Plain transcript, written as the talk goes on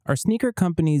Are sneaker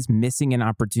companies missing an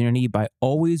opportunity by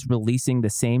always releasing the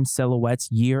same silhouettes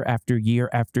year after year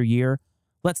after year?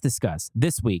 Let's discuss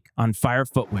this week on Fire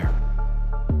Footwear.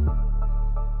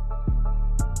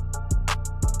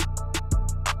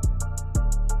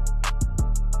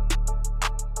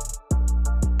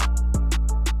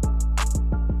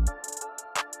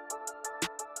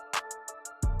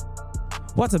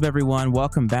 What's up, everyone?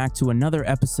 Welcome back to another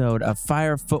episode of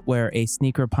Fire Footwear, a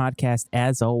sneaker podcast.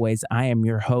 As always, I am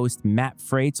your host, Matt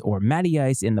Freites, or Matty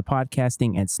Ice in the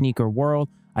podcasting and sneaker world.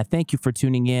 I thank you for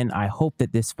tuning in. I hope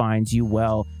that this finds you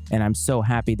well, and I'm so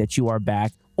happy that you are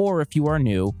back. Or if you are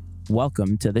new,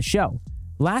 welcome to the show.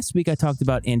 Last week, I talked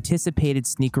about anticipated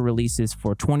sneaker releases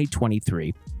for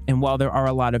 2023. And while there are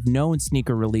a lot of known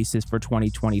sneaker releases for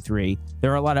 2023,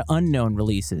 there are a lot of unknown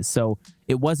releases. So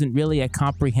it wasn't really a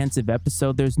comprehensive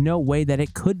episode. There's no way that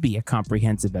it could be a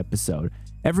comprehensive episode.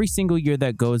 Every single year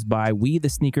that goes by, we, the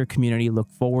sneaker community, look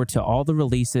forward to all the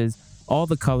releases, all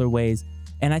the colorways.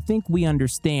 And I think we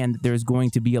understand that there's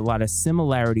going to be a lot of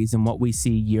similarities in what we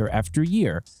see year after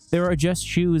year. There are just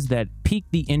shoes that pique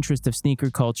the interest of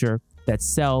sneaker culture, that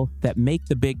sell, that make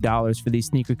the big dollars for these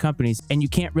sneaker companies, and you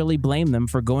can't really blame them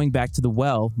for going back to the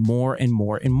well more and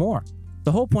more and more.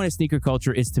 The whole point of sneaker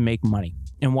culture is to make money.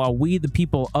 And while we, the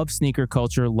people of sneaker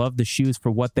culture, love the shoes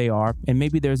for what they are, and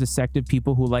maybe there's a sect of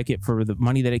people who like it for the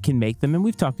money that it can make them, and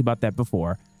we've talked about that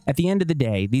before, at the end of the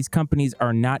day, these companies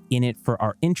are not in it for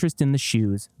our interest in the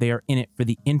shoes. They are in it for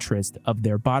the interest of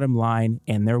their bottom line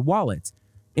and their wallets.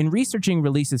 In researching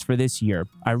releases for this year,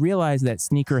 I realized that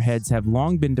sneakerheads have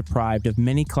long been deprived of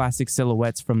many classic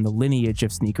silhouettes from the lineage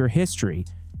of sneaker history,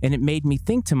 and it made me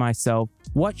think to myself,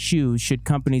 what shoes should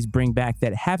companies bring back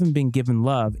that haven't been given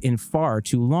love in far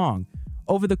too long?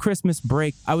 Over the Christmas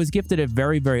break, I was gifted a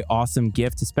very, very awesome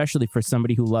gift, especially for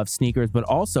somebody who loves sneakers, but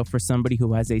also for somebody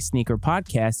who has a sneaker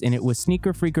podcast, and it was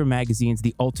Sneaker Freaker Magazine's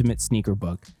The Ultimate Sneaker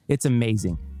Book. It's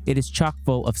amazing. It is chock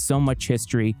full of so much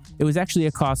history. It was actually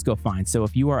a Costco find. So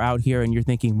if you are out here and you're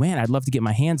thinking, man, I'd love to get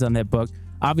my hands on that book,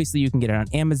 obviously you can get it on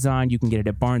Amazon. You can get it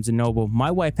at Barnes & Noble. My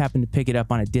wife happened to pick it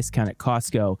up on a discount at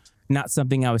Costco. Not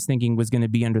something I was thinking was going to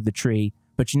be under the tree.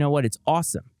 But you know what? It's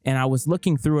awesome. And I was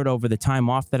looking through it over the time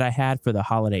off that I had for the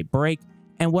holiday break.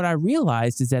 And what I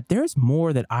realized is that there's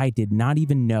more that I did not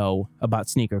even know about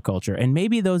sneaker culture. And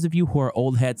maybe those of you who are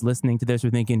old heads listening to this are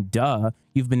thinking, duh,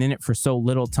 you've been in it for so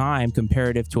little time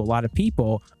comparative to a lot of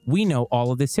people. We know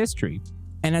all of this history.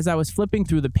 And as I was flipping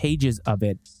through the pages of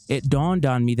it, it dawned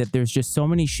on me that there's just so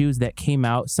many shoes that came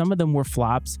out. Some of them were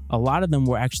flops. A lot of them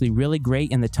were actually really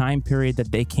great in the time period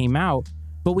that they came out.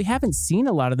 But we haven't seen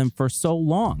a lot of them for so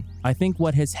long. I think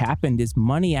what has happened is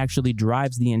money actually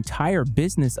drives the entire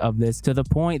business of this to the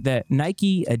point that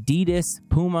Nike, Adidas,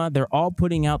 Puma, they're all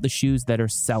putting out the shoes that are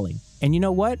selling. And you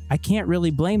know what? I can't really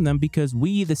blame them because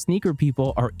we, the sneaker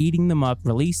people, are eating them up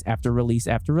release after release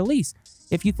after release.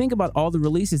 If you think about all the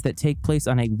releases that take place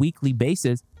on a weekly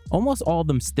basis, almost all of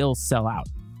them still sell out,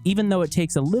 even though it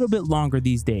takes a little bit longer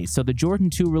these days. So the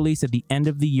Jordan 2 release at the end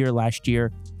of the year last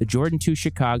year, the Jordan 2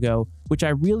 Chicago, which I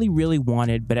really, really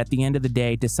wanted, but at the end of the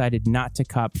day decided not to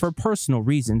cop for personal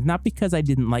reasons, not because I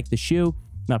didn't like the shoe,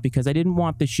 not because I didn't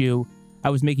want the shoe. I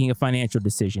was making a financial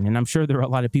decision. And I'm sure there are a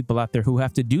lot of people out there who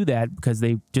have to do that because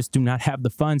they just do not have the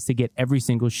funds to get every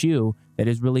single shoe that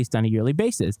is released on a yearly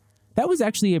basis. That was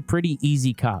actually a pretty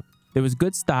easy cop. There was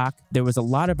good stock. There was a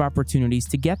lot of opportunities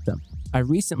to get them. I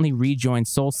recently rejoined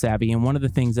Sole Savvy, and one of the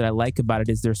things that I like about it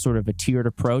is there's sort of a tiered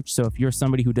approach. So if you're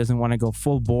somebody who doesn't want to go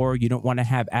full bore, you don't want to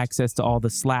have access to all the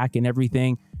Slack and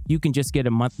everything, you can just get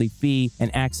a monthly fee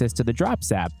and access to the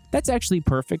Drops app. That's actually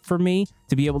perfect for me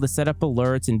to be able to set up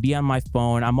alerts and be on my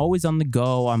phone. I'm always on the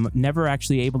go. I'm never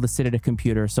actually able to sit at a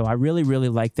computer. So I really, really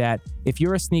like that. If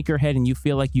you're a sneakerhead and you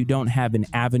feel like you don't have an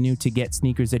avenue to get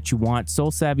sneakers that you want,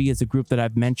 Sole Savvy is a group that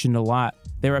I've mentioned a lot.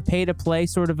 They're a pay-to-play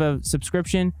sort of a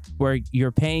subscription where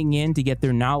you're paying in to get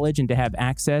their knowledge and to have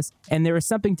access. And there is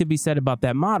something to be said about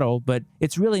that model, but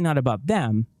it's really not about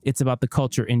them. It's about the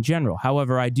culture in general.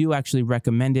 However, I do actually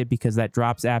recommend it because that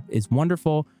Drops app is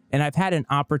wonderful. And I've had an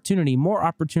opportunity, more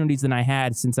opportunities than I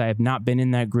had since I have not been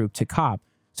in that group to cop.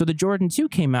 So the Jordan 2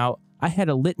 came out. I had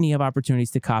a litany of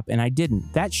opportunities to cop and I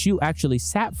didn't. That shoe actually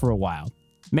sat for a while.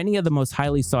 Many of the most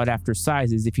highly sought after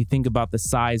sizes, if you think about the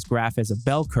size graph as a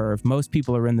bell curve, most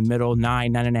people are in the middle,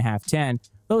 9, 9.5, 10.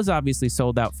 Those obviously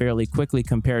sold out fairly quickly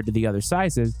compared to the other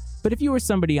sizes. But if you were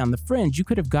somebody on the fringe, you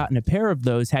could have gotten a pair of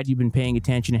those had you been paying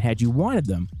attention and had you wanted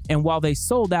them. And while they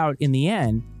sold out in the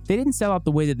end, they didn't sell out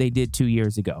the way that they did 2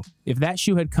 years ago. If that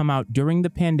shoe had come out during the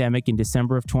pandemic in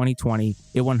December of 2020,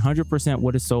 it 100%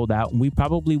 would have sold out, and we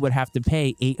probably would have to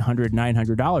pay $800,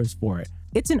 $900 for it.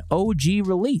 It's an OG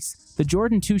release. The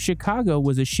Jordan 2 Chicago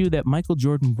was a shoe that Michael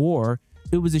Jordan wore.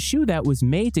 It was a shoe that was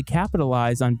made to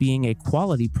capitalize on being a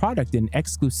quality product and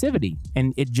exclusivity,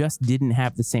 and it just didn't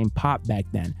have the same pop back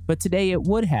then. But today it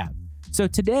would have. So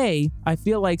today, I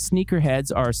feel like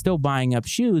sneakerheads are still buying up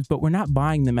shoes, but we're not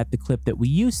buying them at the clip that we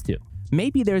used to.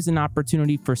 Maybe there's an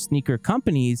opportunity for sneaker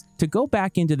companies to go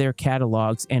back into their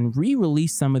catalogs and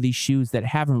re-release some of these shoes that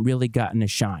haven't really gotten a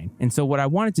shine. And so what I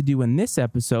wanted to do in this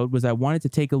episode was I wanted to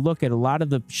take a look at a lot of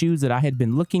the shoes that I had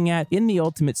been looking at in the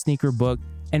Ultimate Sneaker book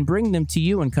and bring them to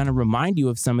you and kind of remind you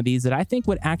of some of these that I think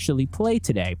would actually play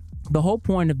today. The whole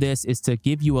point of this is to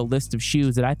give you a list of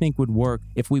shoes that I think would work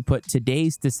if we put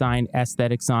today's design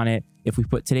aesthetics on it, if we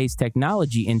put today's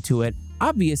technology into it.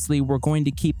 Obviously, we're going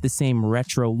to keep the same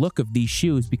retro look of these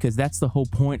shoes because that's the whole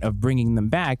point of bringing them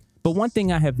back. But one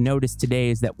thing I have noticed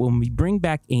today is that when we bring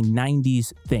back a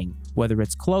 90s thing, whether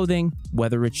it's clothing,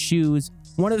 whether it's shoes,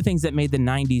 one of the things that made the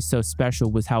 90s so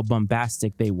special was how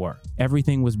bombastic they were.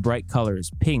 Everything was bright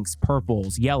colors, pinks,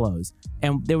 purples, yellows,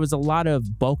 and there was a lot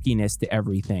of bulkiness to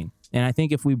everything. And I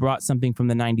think if we brought something from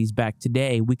the 90s back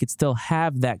today, we could still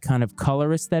have that kind of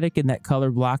color aesthetic and that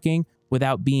color blocking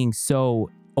without being so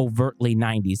overtly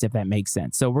 90s, if that makes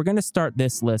sense. So we're going to start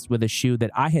this list with a shoe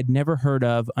that I had never heard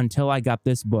of until I got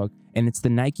this book, and it's the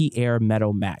Nike Air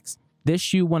Metal Max. This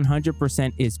shoe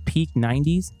 100% is peak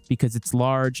 90s because it's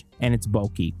large and it's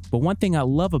bulky. But one thing I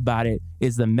love about it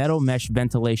is the metal mesh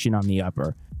ventilation on the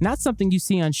upper. Not something you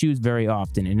see on shoes very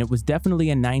often, and it was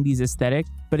definitely a 90s aesthetic.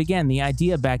 But again, the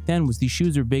idea back then was these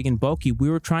shoes are big and bulky.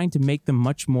 We were trying to make them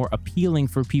much more appealing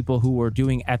for people who were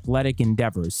doing athletic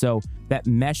endeavors. So that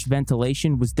mesh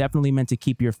ventilation was definitely meant to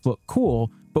keep your foot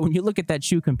cool. But when you look at that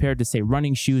shoe compared to, say,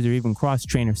 running shoes or even cross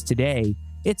trainers today,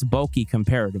 it's bulky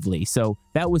comparatively. So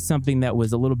that was something that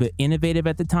was a little bit innovative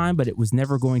at the time, but it was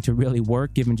never going to really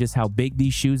work given just how big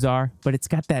these shoes are. But it's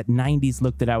got that 90s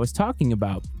look that I was talking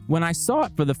about. When I saw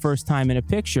it for the first time in a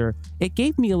picture, it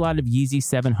gave me a lot of Yeezy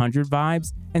 700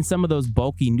 vibes and some of those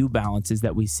bulky New Balances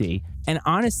that we see. And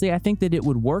honestly, I think that it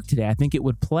would work today. I think it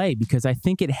would play because I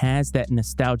think it has that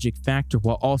nostalgic factor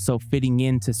while also fitting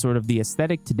into sort of the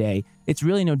aesthetic today. It's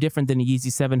really no different than a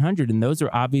Yeezy 700, and those are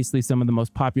obviously some of the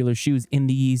most popular shoes in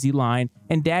the Yeezy line.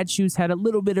 And dad shoes had a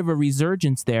little bit of a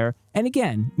resurgence there. And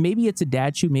again, maybe it's a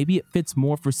dad shoe, maybe it fits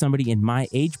more for somebody in my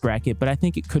age bracket, but I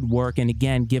think it could work and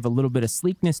again, give a little bit of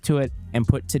sleekness to it and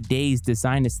put today's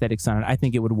design aesthetics on it. I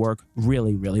think it would work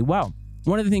really, really well.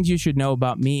 One of the things you should know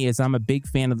about me is I'm a big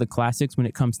fan of the classics when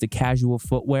it comes to casual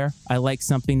footwear. I like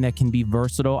something that can be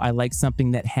versatile. I like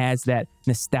something that has that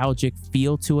nostalgic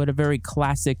feel to it, a very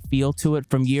classic feel to it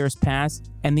from years past.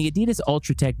 And the Adidas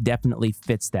Ultratech definitely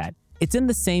fits that. It's in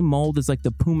the same mold as like the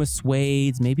Puma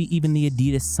Suedes, maybe even the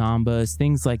Adidas Sambas,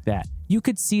 things like that. You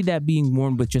could see that being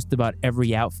worn with just about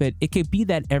every outfit. It could be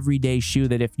that everyday shoe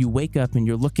that if you wake up and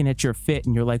you're looking at your fit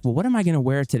and you're like, well, what am I going to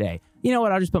wear today? You know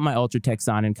what? I'll just put my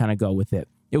Ultratechs on and kind of go with it.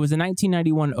 It was a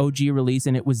 1991 OG release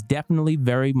and it was definitely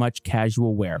very much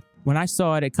casual wear. When I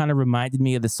saw it, it kind of reminded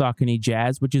me of the Saucony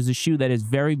Jazz, which is a shoe that is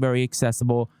very, very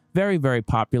accessible, very, very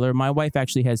popular. My wife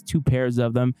actually has 2 pairs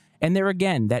of them. And they're,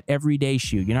 again, that everyday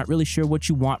shoe. You're not really sure what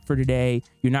you want for today.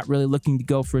 You're not really looking to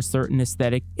go for a certain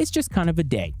aesthetic. It's just kind of a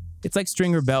day. It's like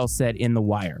Stringer Bell said in The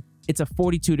Wire. It's a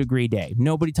 42-degree day.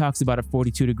 Nobody talks about a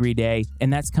 42-degree day.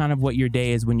 And that's kind of what your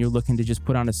day is when you're looking to just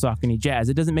put on a Saucony Jazz.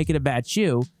 It doesn't make it a bad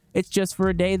shoe. It's just for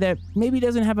a day that maybe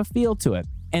doesn't have a feel to it.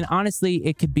 And honestly,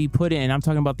 it could be put in, I'm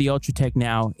talking about the Ultratech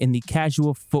now, in the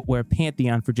casual footwear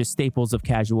pantheon for just staples of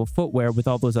casual footwear with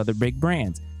all those other big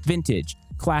brands. Vintage,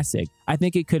 classic. I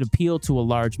think it could appeal to a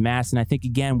large mass. And I think,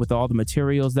 again, with all the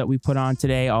materials that we put on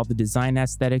today, all the design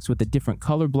aesthetics with the different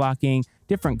color blocking,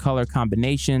 different color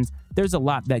combinations, there's a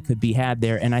lot that could be had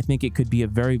there. And I think it could be a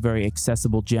very, very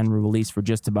accessible general release for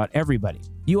just about everybody.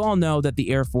 You all know that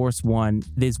the Air Force One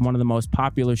is one of the most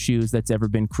popular shoes that's ever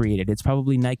been created. It's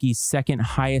probably Nike's second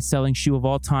highest selling shoe of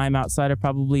all time outside of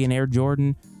probably an Air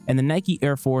Jordan. And the Nike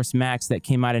Air Force Max that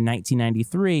came out in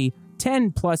 1993,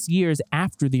 10 plus years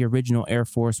after the original Air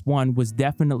Force One, was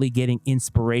definitely getting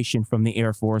inspiration from the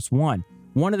Air Force One.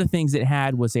 One of the things it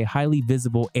had was a highly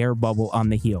visible air bubble on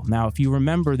the heel. Now, if you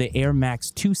remember, the Air Max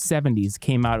 270s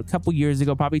came out a couple years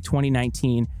ago, probably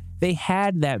 2019. They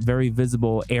had that very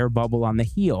visible air bubble on the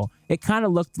heel. It kind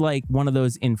of looked like one of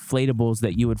those inflatables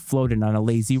that you would float in on a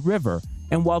lazy river.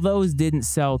 And while those didn't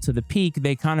sell to the peak,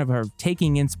 they kind of are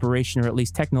taking inspiration, or at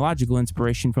least technological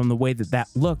inspiration, from the way that that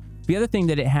looked The other thing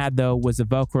that it had, though, was a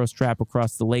Velcro strap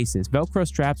across the laces. Velcro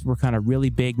straps were kind of really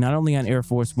big, not only on Air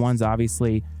Force Ones,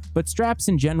 obviously, but straps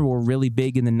in general were really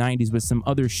big in the 90s with some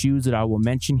other shoes that I will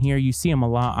mention here. You see them a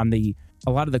lot on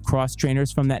a lot of the cross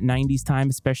trainers from that 90s time,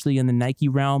 especially in the Nike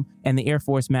realm, and the Air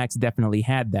Force Max definitely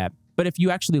had that. But if you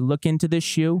actually look into this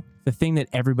shoe, the thing that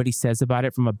everybody says about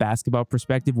it from a basketball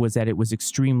perspective was that it was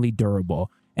extremely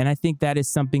durable. And I think that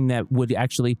is something that would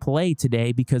actually play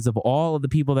today because of all of the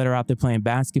people that are out there playing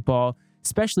basketball,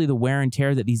 especially the wear and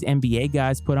tear that these NBA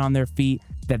guys put on their feet,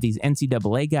 that these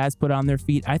NCAA guys put on their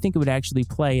feet. I think it would actually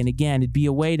play. And again, it'd be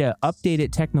a way to update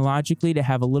it technologically to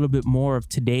have a little bit more of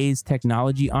today's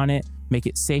technology on it, make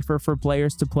it safer for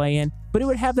players to play in, but it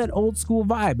would have that old school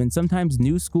vibe. And sometimes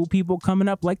new school people coming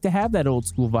up like to have that old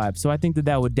school vibe. So I think that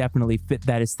that would definitely fit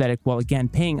that aesthetic while, again,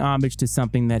 paying homage to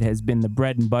something that has been the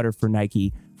bread and butter for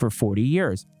Nike for 40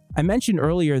 years. I mentioned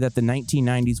earlier that the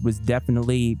 1990s was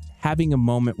definitely having a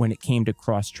moment when it came to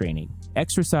cross training.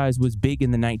 Exercise was big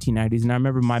in the 1990s, and I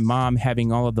remember my mom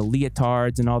having all of the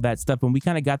leotards and all that stuff, and we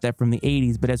kind of got that from the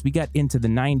 80s, but as we got into the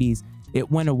 90s,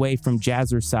 it went away from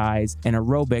jazzercise and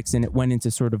aerobics, and it went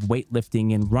into sort of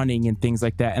weightlifting and running and things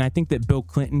like that, and I think that Bill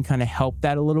Clinton kind of helped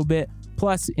that a little bit.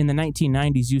 Plus, in the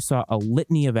 1990s, you saw a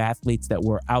litany of athletes that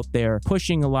were out there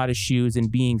pushing a lot of shoes and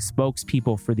being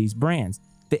spokespeople for these brands.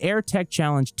 The Air Tech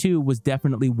Challenge 2 was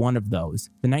definitely one of those.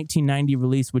 The 1990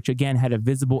 release, which again had a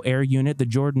visible air unit, the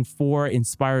Jordan 4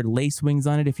 inspired lace wings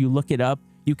on it. If you look it up,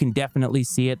 you can definitely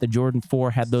see it. The Jordan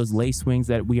 4 had those lace wings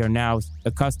that we are now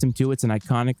accustomed to. It's an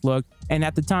iconic look. And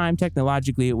at the time,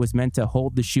 technologically, it was meant to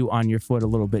hold the shoe on your foot a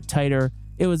little bit tighter.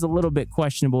 It was a little bit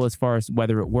questionable as far as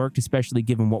whether it worked, especially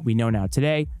given what we know now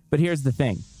today. But here's the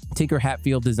thing. Tinker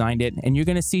Hatfield designed it, and you're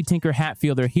going to see Tinker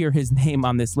Hatfield or hear his name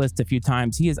on this list a few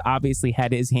times. He has obviously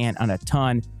had his hand on a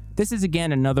ton. This is,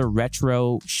 again, another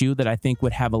retro shoe that I think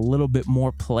would have a little bit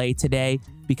more play today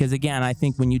because, again, I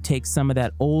think when you take some of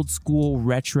that old school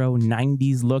retro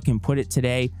 90s look and put it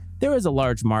today, there is a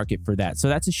large market for that. So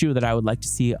that's a shoe that I would like to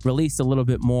see released a little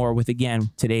bit more with, again,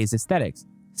 today's aesthetics.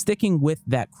 Sticking with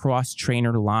that cross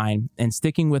trainer line and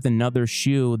sticking with another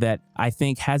shoe that I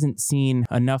think hasn't seen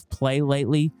enough play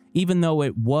lately, even though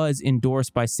it was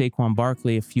endorsed by Saquon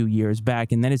Barkley a few years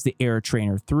back, and that is the Air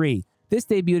Trainer 3. This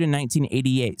debuted in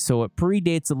 1988, so it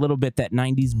predates a little bit that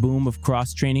 90s boom of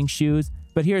cross-training shoes.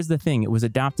 But here's the thing, it was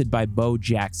adopted by Bo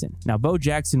Jackson. Now, Bo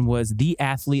Jackson was the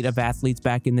athlete of athletes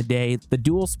back in the day, the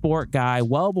dual sport guy,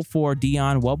 well before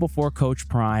Deion, well before Coach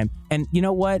Prime. And you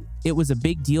know what? It was a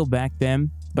big deal back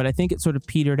then, but I think it sort of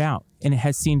petered out. And it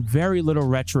has seen very little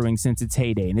retroing since its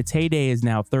heyday. And its heyday is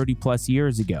now 30 plus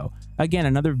years ago. Again,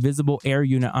 another visible Air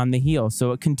unit on the heel.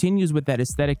 So it continues with that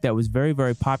aesthetic that was very,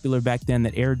 very popular back then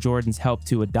that Air Jordans helped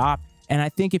to adopt. And I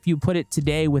think if you put it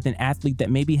today with an athlete that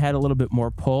maybe had a little bit more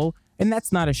pull, and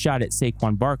that's not a shot at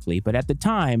Saquon Barkley, but at the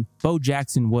time, Bo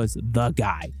Jackson was the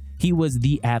guy. He was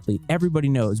the athlete. Everybody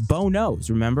knows. Bo knows,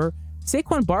 remember?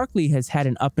 Saquon Barkley has had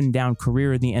an up and down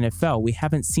career in the NFL. We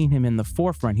haven't seen him in the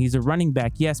forefront. He's a running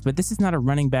back, yes, but this is not a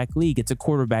running back league. It's a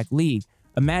quarterback league.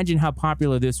 Imagine how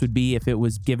popular this would be if it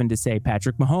was given to, say,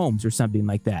 Patrick Mahomes or something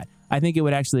like that. I think it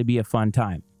would actually be a fun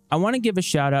time. I want to give a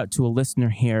shout out to a listener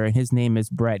here, and his name is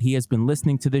Brett. He has been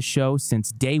listening to this show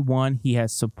since day one. He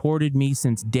has supported me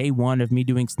since day one of me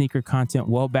doing sneaker content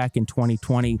well back in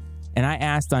 2020. And I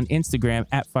asked on Instagram,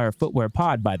 at Fire Footwear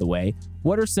Pod, by the way,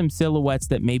 what are some silhouettes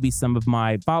that maybe some of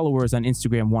my followers on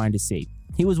Instagram wanted to see?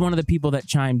 He was one of the people that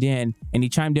chimed in, and he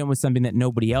chimed in with something that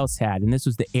nobody else had, and this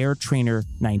was the Air Trainer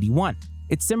 91.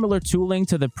 It's similar tooling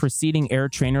to the preceding Air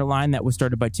Trainer line that was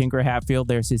started by Tinker Hatfield.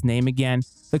 There's his name again.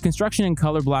 The construction and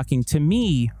color blocking, to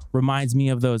me, reminds me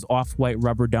of those Off-White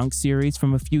Rubber Dunk series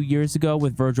from a few years ago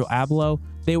with Virgil Abloh.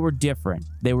 They were different.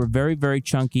 They were very, very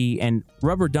chunky, and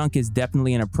Rubber Dunk is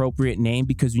definitely an appropriate name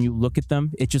because when you look at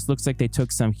them, it just looks like they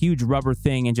took some huge rubber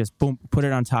thing and just boom, put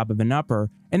it on top of an upper.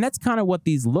 And that's kind of what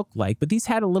these look like, but these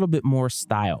had a little bit more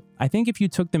style. I think if you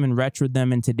took them and retroed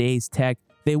them in today's tech,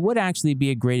 they would actually be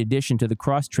a great addition to the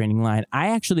cross-training line. I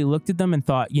actually looked at them and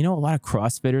thought, you know, a lot of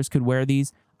CrossFitters could wear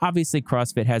these. Obviously,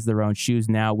 CrossFit has their own shoes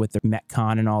now with their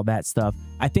Metcon and all that stuff.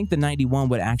 I think the 91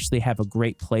 would actually have a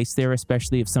great place there,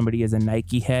 especially if somebody is a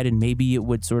Nike head, and maybe it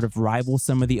would sort of rival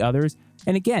some of the others.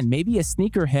 And again, maybe a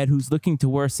sneakerhead who's looking to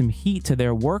wear some heat to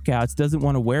their workouts doesn't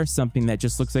want to wear something that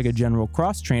just looks like a general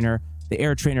cross trainer. The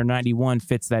Air Trainer 91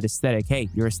 fits that aesthetic. Hey,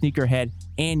 you're a sneakerhead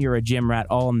and you're a gym rat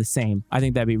all in the same. I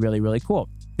think that'd be really, really cool.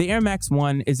 The Air Max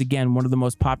 1 is, again, one of the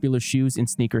most popular shoes in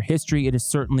sneaker history. It is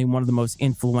certainly one of the most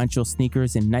influential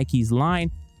sneakers in Nike's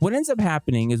line. What ends up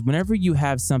happening is whenever you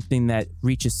have something that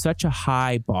reaches such a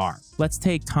high bar, let's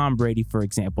take Tom Brady, for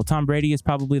example. Tom Brady is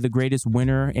probably the greatest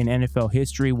winner in NFL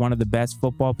history, one of the best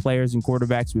football players and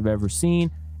quarterbacks we've ever seen.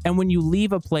 And when you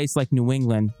leave a place like New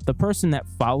England, the person that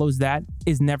follows that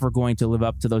is never going to live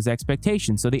up to those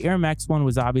expectations. So the Air Max 1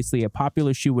 was obviously a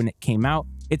popular shoe when it came out.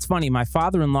 It's funny, my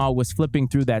father-in-law was flipping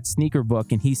through that sneaker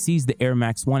book and he sees the Air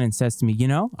Max 1 and says to me,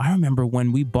 I remember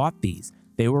when we bought these.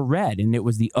 They were red and it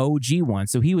was the OG one.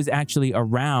 So he was actually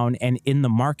around and in the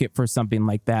market for something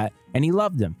like that, and he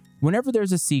loved them. Whenever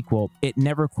there's a sequel, it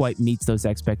never quite meets those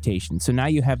expectations. So now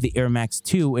you have the Air Max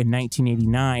 2 in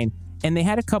 1989, and they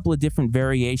had a couple of different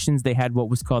variations. They had what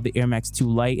was called the Air Max 2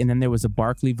 Lite, and then there was a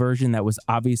Barkley version that was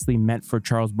obviously meant for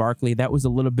Charles Barkley. That was a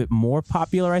little bit more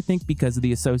popular, I think, because of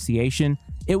the association.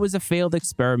 It was a failed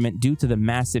experiment due to the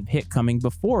massive hit coming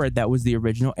before it that was the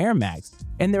original Air Max.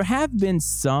 And there have been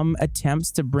some attempts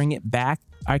to bring it back.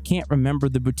 I can't remember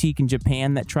the boutique in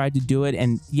Japan that tried to do it,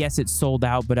 and yes, it sold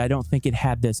out, but I don't think it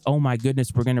had this, oh my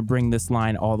goodness, we're going to bring this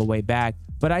line all the way back.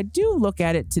 But I do look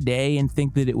at it today and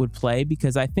think that it would play,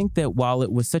 because I think that while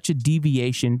it was such a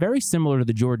deviation, very similar to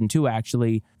the Jordan 2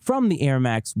 actually, from the Air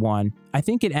Max 1, I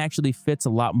think it actually fits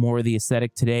a lot more of the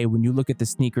aesthetic today when you look at the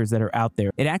sneakers that are out there.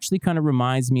 It actually kind of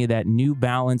reminds me of that New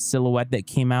Balance silhouette that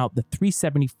came out, the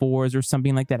 374s or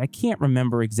something like that. I can't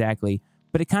remember exactly,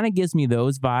 but it kind of gives me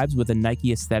those vibes with a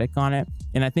Nike aesthetic on it.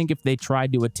 And I think if they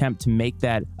tried to attempt to make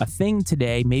that a thing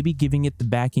today, maybe giving it the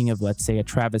backing of, let's say, a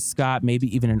Travis Scott, maybe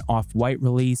even an Off-White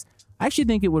release, I actually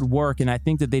think it would work. And I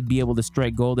think that they'd be able to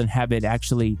strike gold and have it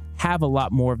actually have a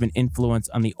lot more of an influence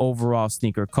on the overall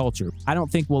sneaker culture. I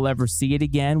don't think we'll ever see it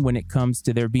again when it comes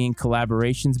to there being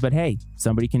collaborations, but hey,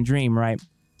 somebody can dream, right?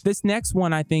 This next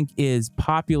one I think is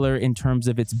popular in terms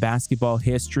of its basketball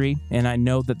history, and I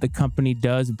know that the company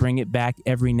does bring it back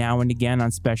every now and again on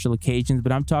special occasions,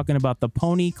 but I'm talking about the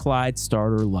Pony Clyde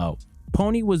Starter Low.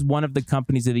 Pony was one of the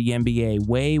companies of the NBA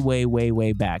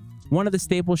way back. One of the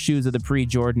staple shoes of the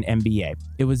pre-Jordan NBA.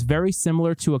 It was very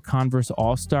similar to a Converse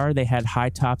All-Star. They had high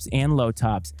tops and low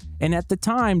tops. And at the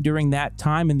time, during that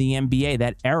time in the NBA,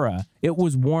 that era, it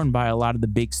was worn by a lot of the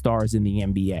big stars in the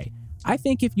NBA. I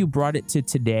think if you brought it to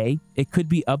today, it could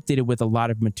be updated with a lot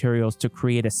of materials to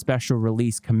create a special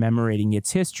release commemorating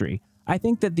its history. I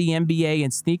think that the NBA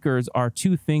and sneakers are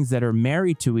two things that are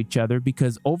married to each other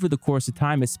because over the course of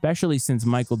time, especially since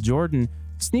Michael Jordan,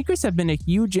 sneakers have been a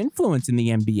huge influence in the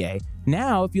NBA.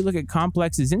 Now, if you look at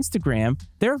Complex's Instagram,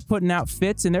 they're putting out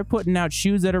fits and they're putting out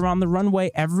shoes that are on the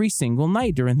runway every single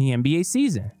night during the NBA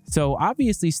season. So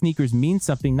obviously sneakers mean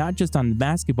something not just on the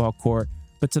basketball court,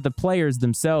 but to the players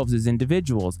themselves as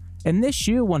individuals. And this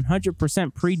shoe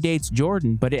 100% predates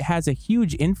Jordan, but it has a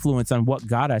huge influence on what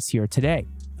got us here today.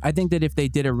 I think that if they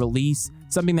did a release,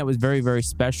 something that was very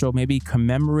special, maybe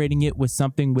commemorating it with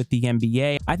something with the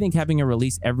NBA, I think having a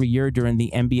release every year during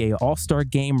the NBA All-Star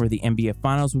Game or the NBA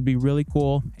Finals would be really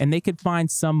cool. And they could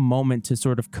find some moment to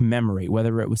sort of commemorate,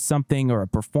 whether it was something or a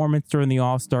performance during the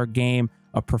All-Star Game,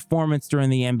 a performance during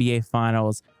the NBA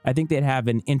Finals. I think they'd have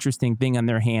an interesting thing on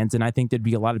their hands, and I think there'd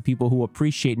be a lot of people who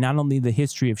appreciate not only the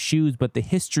history of shoes, but the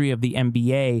history of the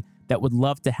NBA that would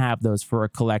love to have those for a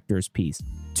collector's piece.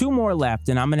 Two more left,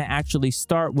 and I'm going to actually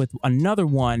start with another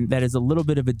one that is a little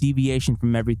bit of a deviation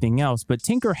from everything else, but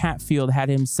Tinker Hatfield had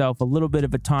himself a little bit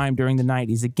of a time during the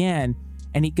 90s again,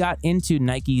 and he got into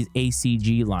Nike's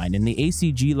ACG line, and the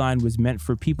ACG line was meant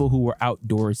for people who were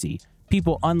outdoorsy.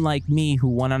 People unlike me who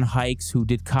went on hikes, who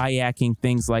did kayaking,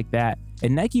 things like that.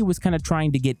 And Nike was kind of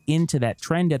trying to get into that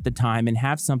trend at the time and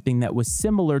have something that was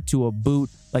similar to a boot,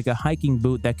 like a hiking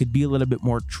boot that could be a little bit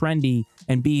more trendy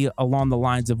and be along the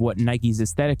lines of what Nike's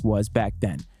aesthetic was back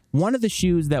then. One of the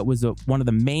shoes that was one of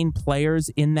the main players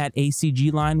in that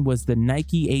ACG line was the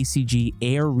Nike ACG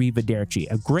Air Rivederci,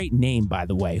 a great name, by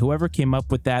the way. Whoever came up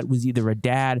with that was either a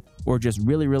dad or just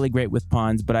really great with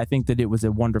puns, but I think that it was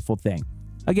a wonderful thing.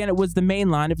 Again, it was the main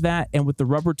line of that, and with the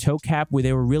rubber toe cap, where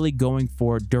they were really going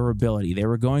for durability. They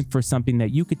were going for something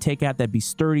that you could take out that'd be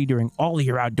sturdy during all of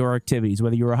your outdoor activities.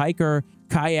 Whether you're a hiker,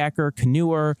 kayaker,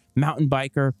 canoeer, mountain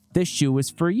biker, this shoe is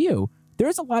for you.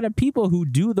 There's a lot of people who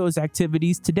do those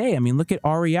activities today. I mean, look at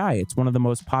REI. It's one of the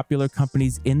most popular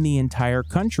companies in the entire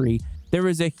country. There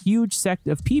is a huge sect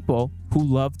of people who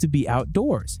love to be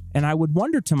outdoors. And I would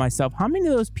wonder to myself, how many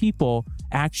of those people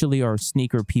actually are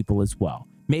sneaker people as well?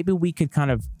 Maybe we could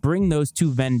kind of bring those two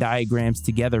Venn diagrams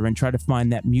together and try to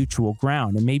find that mutual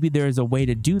ground. And maybe there is a way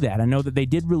to do that. I know that they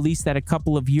did release that a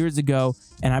couple of years ago,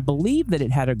 and I believe that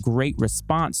it had a great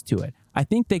response to it. I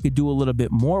think they could do a little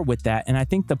bit more with that. And I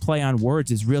think the play on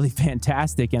words is really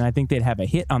fantastic. And I think they'd have a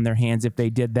hit on their hands if they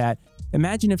did that.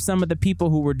 Imagine if some of the people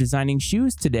who were designing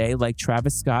shoes today, like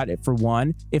Travis Scott for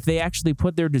one, if they actually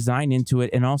put their design into it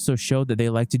and also showed that they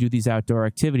like to do these outdoor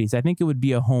activities. I think it would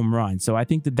be a home run. So I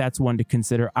think that that's one to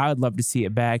consider. I would love to see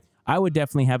it back. I would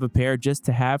definitely have a pair just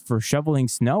to have for shoveling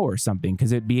snow or something,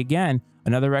 because it'd be, again,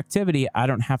 another activity. I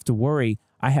don't have to worry.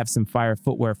 I have some Fire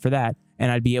footwear for that,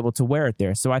 and I'd be able to wear it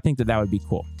there. So I think that that would be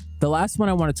cool. The last one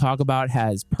I want to talk about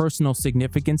has personal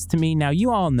significance to me. Now,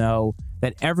 you all know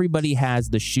that everybody has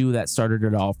the shoe that started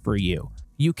it all for you.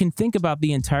 You can think about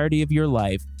the entirety of your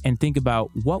life and think about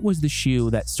what was the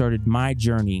shoe that started my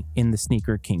journey in the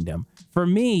sneaker kingdom. For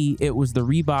me, it was the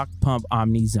Reebok Pump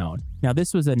Omni Zone. Now,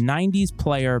 this was a 90s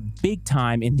player, big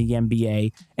time in the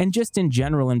NBA, and just in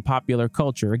general in popular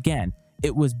culture. Again,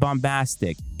 it was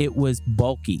bombastic, it was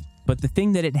bulky, but the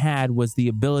thing that it had was the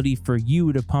ability for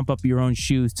you to pump up your own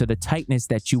shoes to the tightness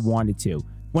that you wanted to.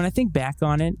 When I think back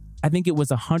on it, I think it was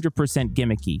 100%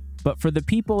 gimmicky, but for the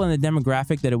people and the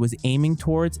demographic that it was aiming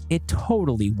towards, it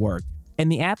totally worked.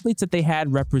 And the athletes that they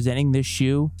had representing this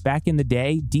shoe back in the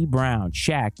day, Dee Brown,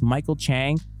 Shaq, Michael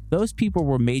Chang, those people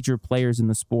were major players in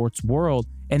the sports world,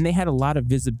 and they had a lot of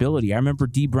visibility. I remember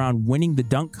Dee Brown winning the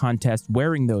dunk contest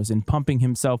wearing those and pumping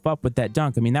himself up with that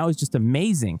dunk. I mean, that was just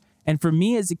amazing. And for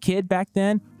me as a kid back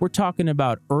then, we're talking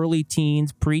about early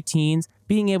teens, preteens,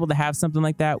 being able to have something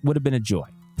like that would have been a joy.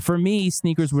 For me,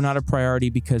 sneakers were not a priority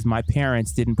because my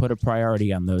parents didn't put a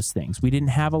priority on those things. We didn't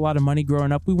have a lot of money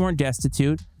growing up. We weren't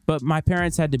destitute, but my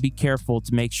parents had to be careful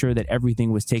to make sure that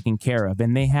everything was taken care of.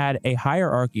 And they had a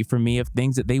hierarchy for me of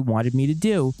things that they wanted me to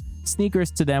do.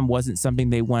 Sneakers to them wasn't something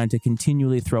they wanted to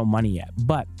continually throw money at,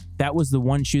 but that was the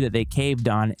one shoe that they caved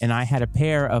on. And I had a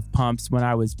pair of pumps when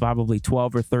I was probably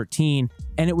 12 or 13,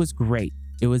 and it was great.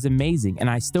 It was amazing, and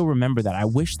I still remember that. I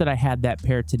wish that I had that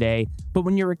pair today, but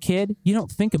when you're a kid, you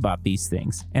don't think about these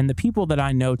things. And the people that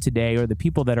I know today, or the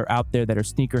people that are out there that are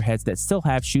sneakerheads that still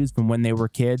have shoes from when they were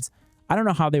kids, I don't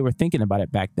know how they were thinking about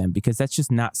it back then, because that's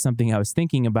just not something I was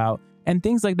thinking about, and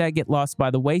things like that get lost by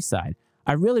the wayside.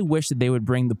 I really wish that they would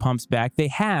bring the pumps back. They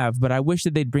have, but I wish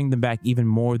that they'd bring them back even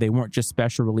more. They weren't just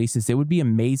special releases. It would be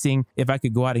amazing if I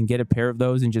could go out and get a pair of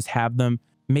those and just have them,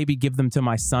 maybe give them to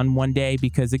my son one day,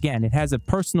 because again, it has a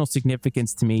personal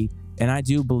significance to me. And I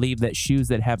do believe that shoes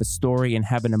that have a story and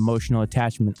have an emotional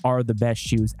attachment are the best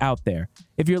shoes out there.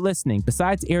 If you're listening,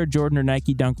 besides Air Jordan or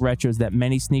Nike Dunk Retros that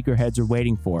many sneakerheads are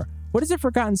waiting for, what is a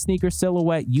forgotten sneaker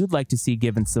silhouette you'd like to see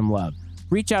given some love?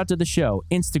 Reach out to the show.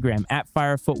 Instagram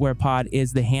 @FireFootwearPod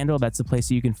is the handle. That's the place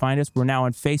that you can find us. We're now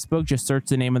on Facebook. Just search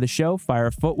the name of the show,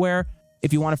 Fire Footwear.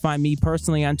 If you want to find me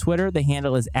personally on Twitter, the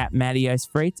handle is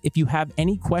 @MattyIceFreights. If you have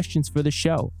any questions for the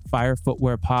show,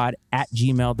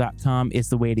 firefootwearpod@gmail.com is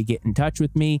the way to get in touch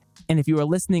with me. And if you are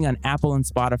listening on Apple and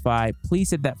Spotify, please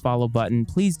hit that follow button.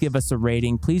 Please give us a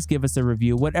rating. Please give us a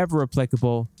review, whatever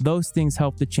applicable. Those things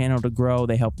help the channel to grow.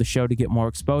 They help the show to get more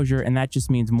exposure. And that just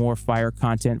means more Fire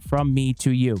content from me to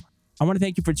you. I want to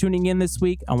thank you for tuning in this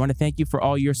week. I want to thank you for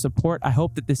all your support. I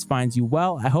hope that this finds you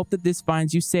well. I hope that this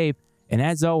finds you safe. And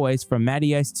as always, from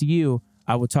Matty Ice to you,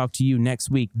 I will talk to you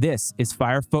next week. This is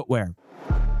Fire Footwear.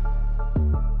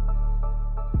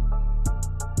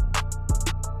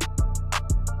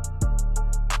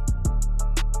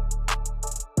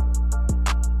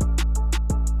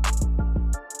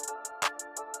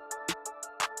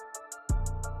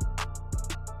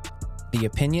 The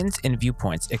opinions and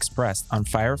viewpoints expressed on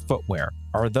Fire Footwear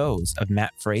are those of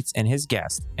Matt Freitz and his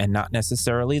guest, and not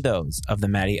necessarily those of the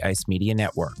Matty Ice Media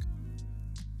Network.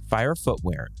 Fire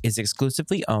Footwear is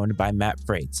exclusively owned by Matt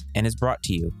Freitz and is brought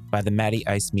to you by the Matty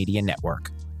Ice Media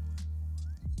Network.